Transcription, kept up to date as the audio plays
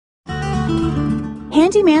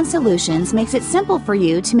Handyman Solutions makes it simple for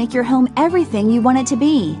you to make your home everything you want it to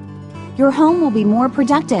be. Your home will be more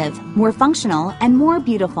productive, more functional, and more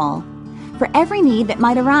beautiful. For every need that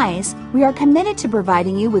might arise, we are committed to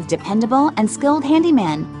providing you with dependable and skilled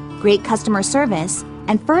handymen, great customer service,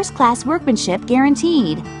 and first-class workmanship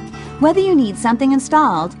guaranteed. Whether you need something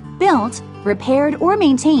installed, built, repaired, or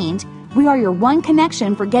maintained, we are your one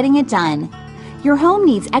connection for getting it done. Your home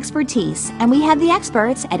needs expertise, and we have the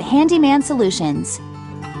experts at Handyman Solutions.